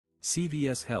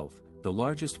CVS Health, the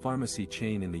largest pharmacy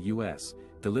chain in the U.S.,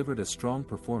 delivered a strong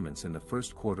performance in the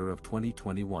first quarter of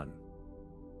 2021.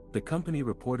 The company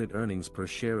reported earnings per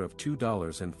share of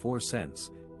 $2.04,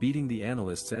 beating the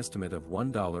analyst's estimate of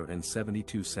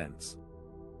 $1.72.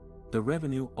 The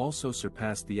revenue also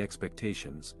surpassed the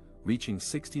expectations, reaching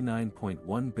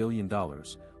 $69.1 billion,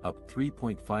 up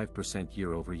 3.5%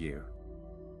 year-over-year.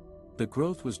 The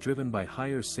growth was driven by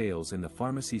higher sales in the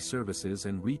pharmacy services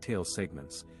and retail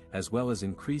segments, as well as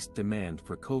increased demand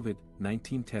for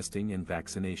COVID-19 testing and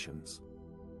vaccinations.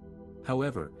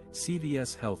 However,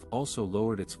 CVS Health also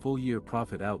lowered its full-year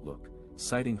profit outlook,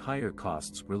 citing higher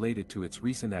costs related to its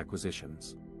recent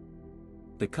acquisitions.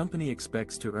 The company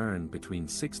expects to earn between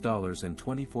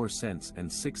 $6.24 and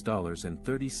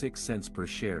 $6.36 per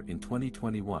share in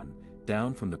 2021,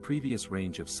 down from the previous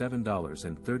range of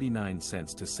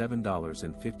 $7.39 to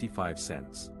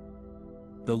 $7.55.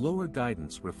 The lower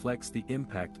guidance reflects the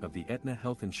impact of the Aetna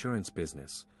health insurance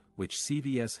business, which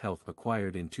CVS Health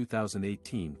acquired in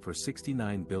 2018 for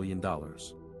 $69 billion.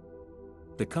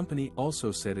 The company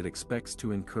also said it expects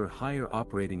to incur higher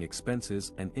operating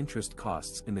expenses and interest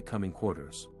costs in the coming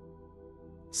quarters.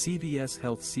 CVS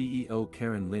Health CEO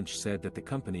Karen Lynch said that the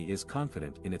company is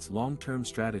confident in its long-term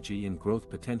strategy and growth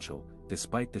potential,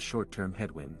 despite the short-term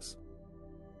headwinds.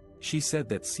 She said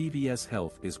that CVS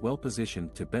Health is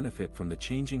well-positioned to benefit from the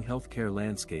changing healthcare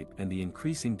landscape and the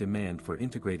increasing demand for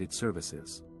integrated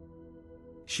services.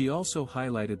 She also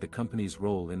highlighted the company's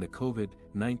role in the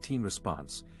COVID-19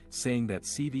 response, saying that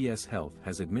CVS Health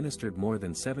has administered more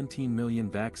than 17 million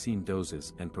vaccine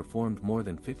doses and performed more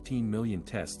than 15 million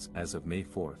tests as of May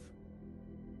 4.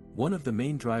 One of the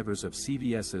main drivers of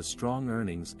CVS's strong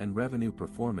earnings and revenue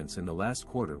performance in the last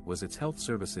quarter was its health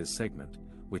services segment,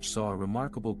 which saw a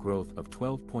remarkable growth of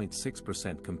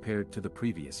 12.6% compared to the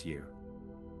previous year.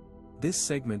 This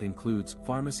segment includes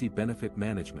pharmacy benefit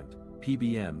management,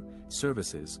 PBM,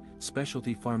 services,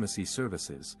 specialty pharmacy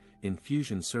services,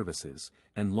 infusion services,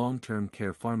 and long-term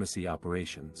care pharmacy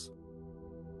operations.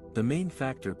 The main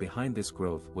factor behind this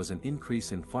growth was an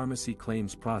increase in pharmacy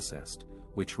claims processed,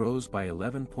 which rose by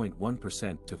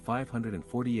 11.1% to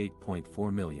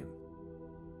 548.4 million.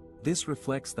 This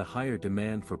reflects the higher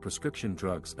demand for prescription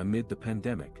drugs amid the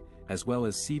pandemic, as well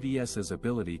as CVS's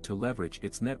ability to leverage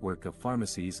its network of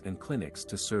pharmacies and clinics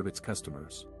to serve its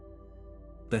customers.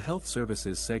 The health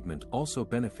services segment also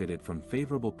benefited from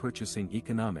favorable purchasing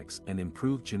economics and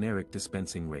improved generic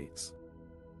dispensing rates.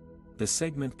 The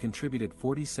segment contributed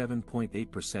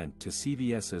 47.8% to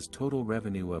CVS's total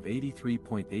revenue of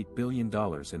 $83.8 billion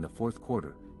in the fourth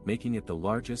quarter, making it the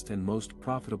largest and most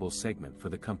profitable segment for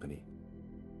the company.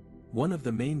 One of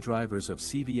the main drivers of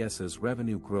CVS's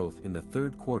revenue growth in the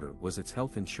third quarter was its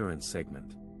health insurance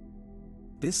segment.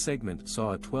 This segment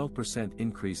saw a 12%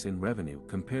 increase in revenue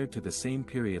compared to the same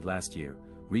period last year,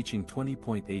 reaching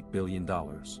 $20.8 billion.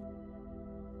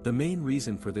 The main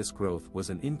reason for this growth was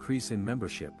an increase in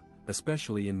membership,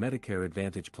 especially in Medicare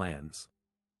Advantage plans.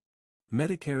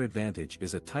 Medicare Advantage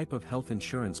is a type of health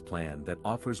insurance plan that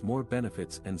offers more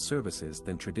benefits and services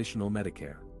than traditional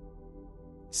Medicare.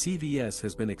 CVS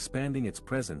has been expanding its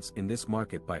presence in this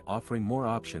market by offering more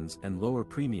options and lower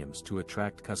premiums to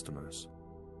attract customers.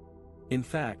 In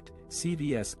fact,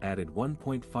 CVS added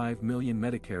 1.5 million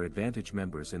Medicare Advantage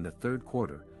members in the third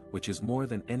quarter, which is more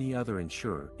than any other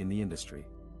insurer in the industry.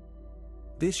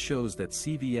 This shows that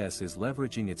CVS is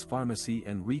leveraging its pharmacy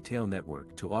and retail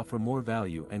network to offer more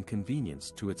value and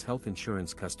convenience to its health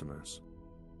insurance customers.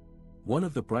 One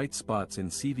of the bright spots in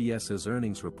CVS's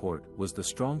earnings report was the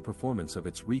strong performance of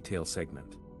its retail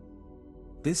segment.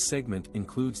 This segment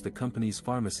includes the company's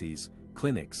pharmacies,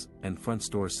 clinics, and front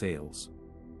store sales.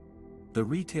 The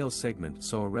retail segment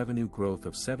saw a revenue growth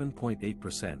of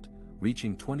 7.8%,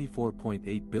 reaching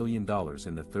 $24.8 billion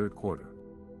in the third quarter.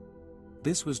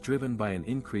 This was driven by an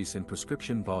increase in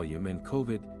prescription volume and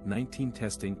COVID-19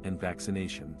 testing and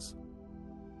vaccinations.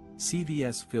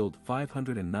 CVS filled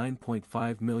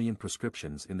 509.5 million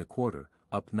prescriptions in the quarter,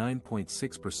 up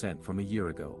 9.6% from a year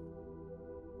ago.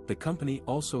 The company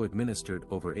also administered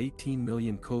over 18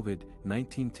 million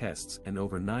COVID-19 tests and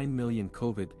over 9 million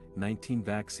COVID-19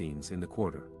 vaccines in the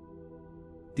quarter.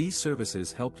 These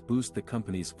services helped boost the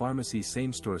company's pharmacy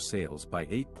same-store sales by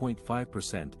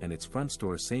 8.5% and its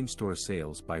front-store same-store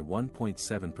sales by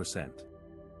 1.7%.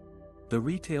 The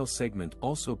retail segment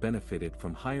also benefited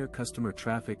from higher customer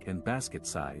traffic and basket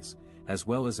size, as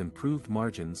well as improved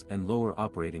margins and lower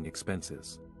operating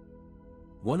expenses.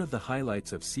 One of the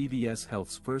highlights of CVS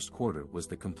Health's first quarter was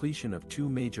the completion of two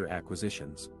major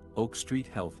acquisitions, Oak Street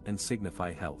Health and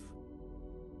Signify Health.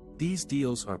 These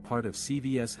deals are part of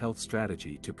CVS Health's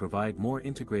strategy to provide more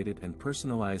integrated and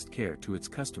personalized care to its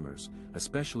customers,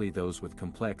 especially those with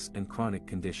complex and chronic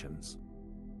conditions.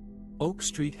 Oak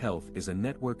Street Health is a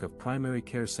network of primary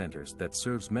care centers that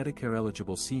serves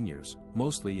Medicare-eligible seniors,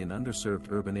 mostly in underserved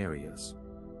urban areas.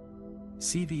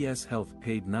 CVS Health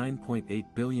paid $9.8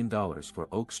 billion for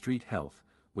Oak Street Health,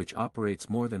 which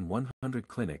operates more than 100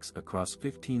 clinics across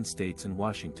 15 states and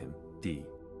Washington, D.C.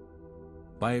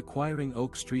 By acquiring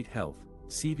Oak Street Health,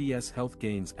 CVS Health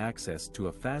gains access to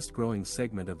a fast-growing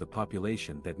segment of the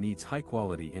population that needs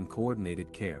high-quality and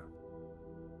coordinated care.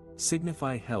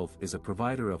 Signify Health is a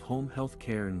provider of home health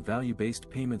care and value-based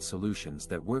payment solutions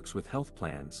that works with health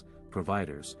plans,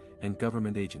 providers, and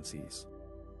government agencies.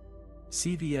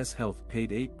 CVS Health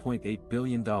paid $8.8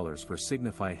 billion for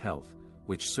Signify Health,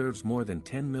 which serves more than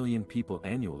 10 million people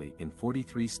annually in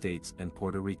 43 states and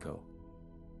Puerto Rico.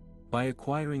 By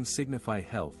acquiring Signify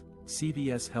Health,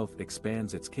 CVS Health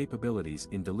expands its capabilities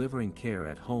in delivering care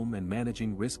at home and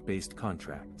managing risk-based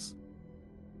contracts.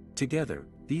 Together,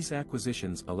 these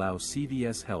acquisitions allow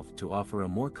CVS Health to offer a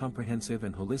more comprehensive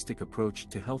and holistic approach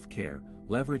to health care,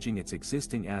 leveraging its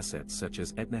existing assets such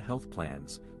as Aetna Health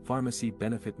Plans, pharmacy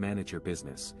benefit manager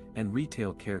business, and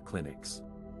retail care clinics.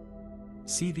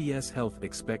 CVS Health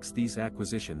expects these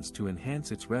acquisitions to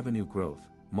enhance its revenue growth,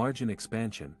 margin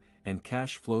expansion, and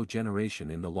cash flow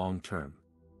generation in the long term.